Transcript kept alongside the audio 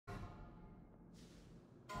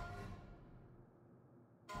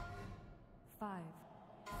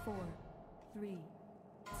4, 3,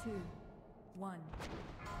 2, 1.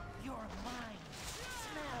 Your mind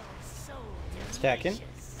smells so delicious. Stacking.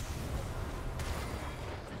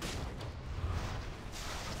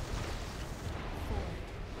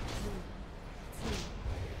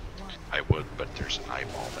 I would, but there's an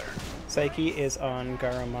eyeball there. Psyche is on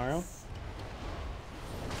Garamaro.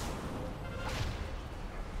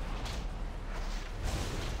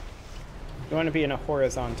 You want to be in a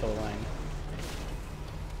horizontal line.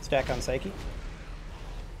 Stack on Psyche.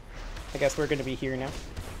 I guess we're going to be here now.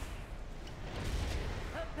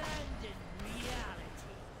 Abandon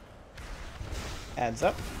reality. Adds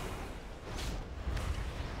up.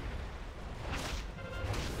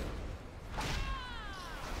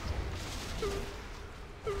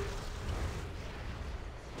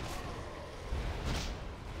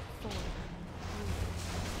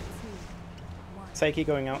 Psyche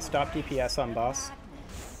going out, stop DPS on boss.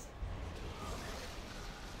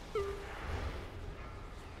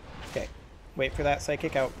 Okay, wait for that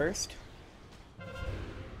Psychic outburst.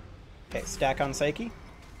 Okay, stack on Psyche.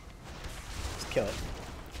 Just kill it.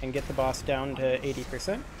 And get the boss down to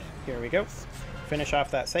 80%. Here we go. Finish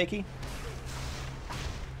off that Psyche.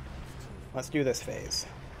 Let's do this phase.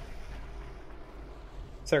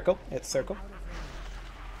 Circle, it's circle.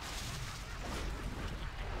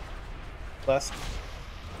 Lust.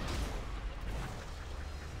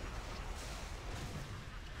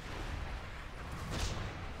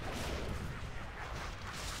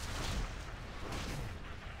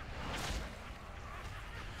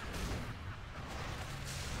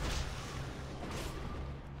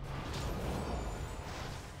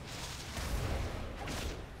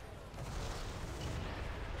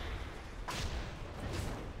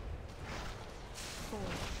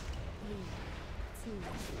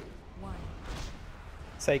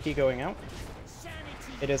 Psyche going out.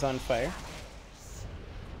 It is on fire.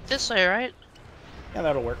 This way, right? Yeah,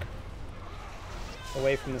 that'll work.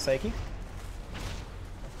 Away from the Psyche.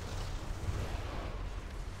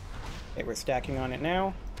 Okay, we're stacking on it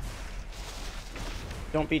now.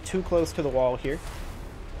 Don't be too close to the wall here.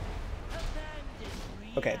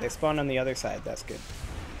 Okay, they spawn on the other side. That's good.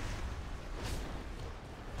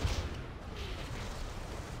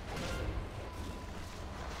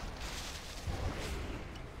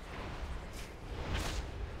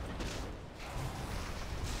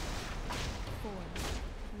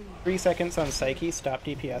 Three seconds on Psyche, stop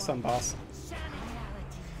DPS on boss.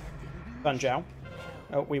 On Zhao.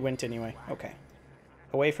 Oh, we went anyway. Okay.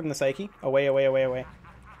 Away from the Psyche. Away, away, away, away.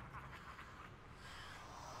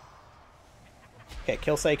 Okay,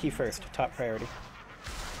 kill Psyche first. Top priority.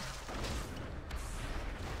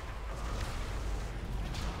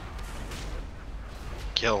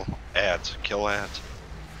 Kill ads. Kill ads.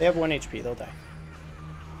 They have 1 HP, they'll die.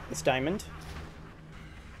 It's Diamond.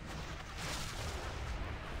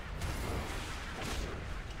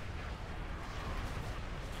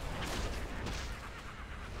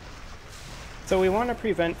 So we want to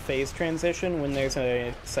prevent phase transition when there's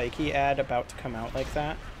a Psyche ad about to come out like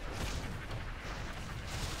that.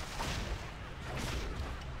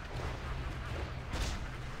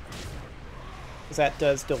 Because that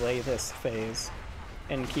does delay this phase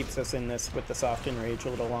and keeps us in this with the soft enrage a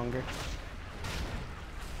little longer.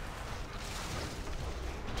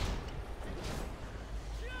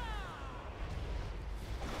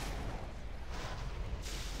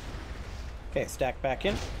 Okay, stack back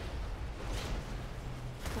in.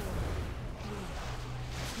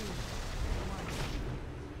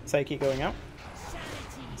 Psyche going out.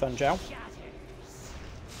 It's on Zhao.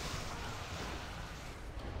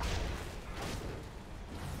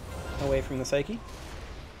 Away from the Psyche.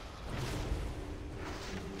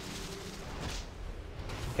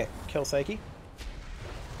 Okay, kill Psyche.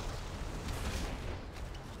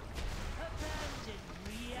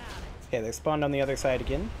 Okay, they spawned on the other side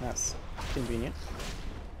again. That's convenient.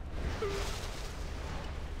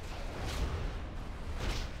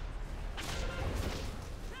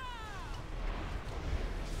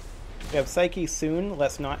 We have Psyche soon.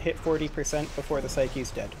 Let's not hit 40% before the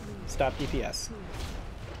Psyche's dead. Stop DPS.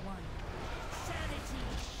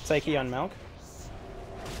 Psyche on Malk.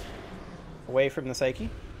 Away from the Psyche.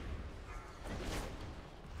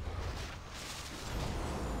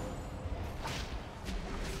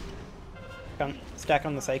 Stack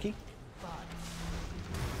on the Psyche.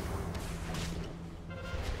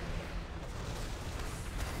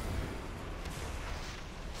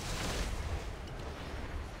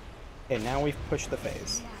 Okay, now we've pushed the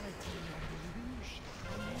phase.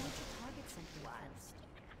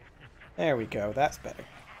 There we go, that's better.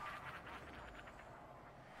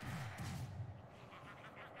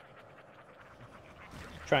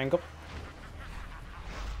 Triangle.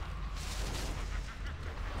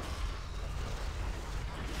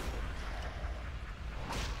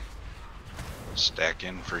 Stack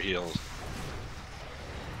in for heals.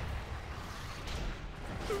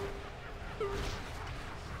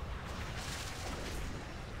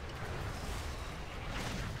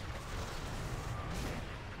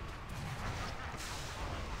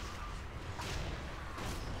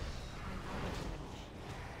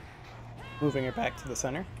 Moving her back to the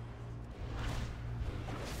center.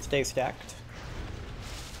 Stay stacked.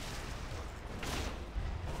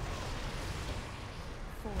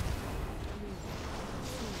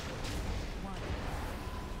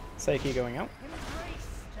 Psyche going out.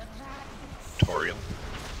 Toriel.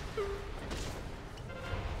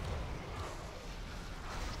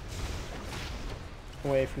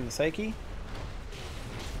 Away from the Psyche.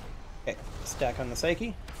 Okay, stack on the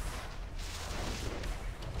Psyche.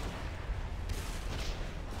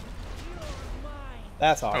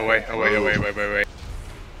 That's awesome. Away.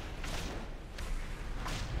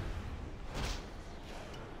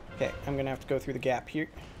 Okay, I'm gonna have to go through the gap here.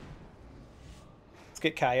 Let's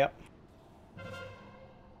get Kai up. 4,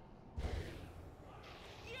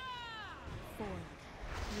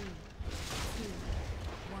 3, 2,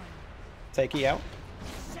 1. Psyche out.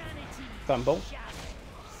 Thumble.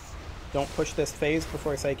 Don't push this phase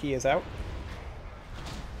before Psyche is out.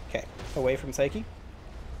 Okay, away from Psyche.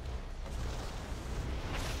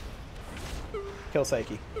 Kill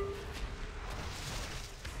Psyche.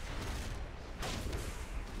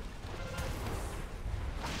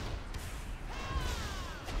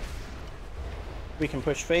 We can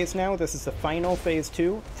push phase now. This is the final phase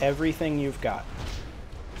 2. Everything you've got.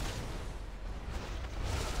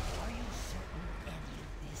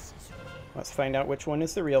 Let's find out which one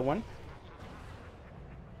is the real one.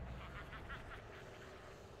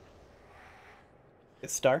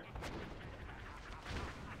 It's Star.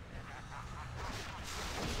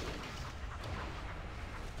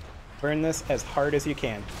 Burn this as hard as you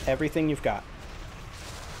can. Everything you've got.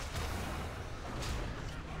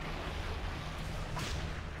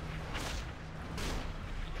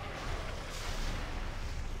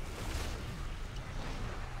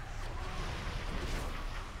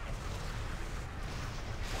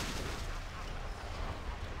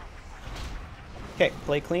 Okay,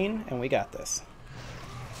 play clean, and we got this.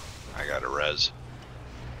 I got a res.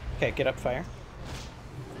 Okay, get up fire.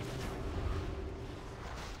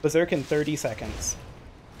 Berserk in 30 seconds.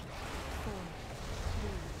 4,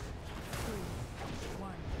 3, 2,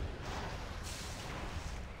 1.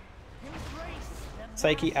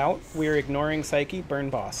 Psyche out. We're ignoring Psyche. Burn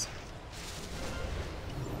boss.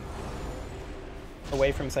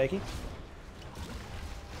 Away from Psyche.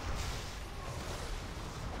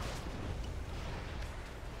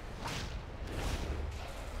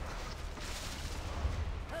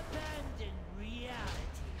 Abandon reality.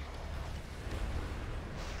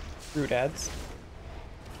 Root adds.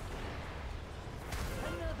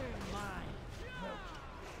 Another mind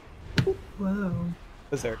broken. Whoa.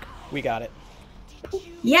 Berserk. We got it.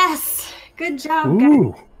 Yes! Good job, guys.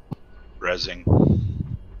 Ooh. Resing.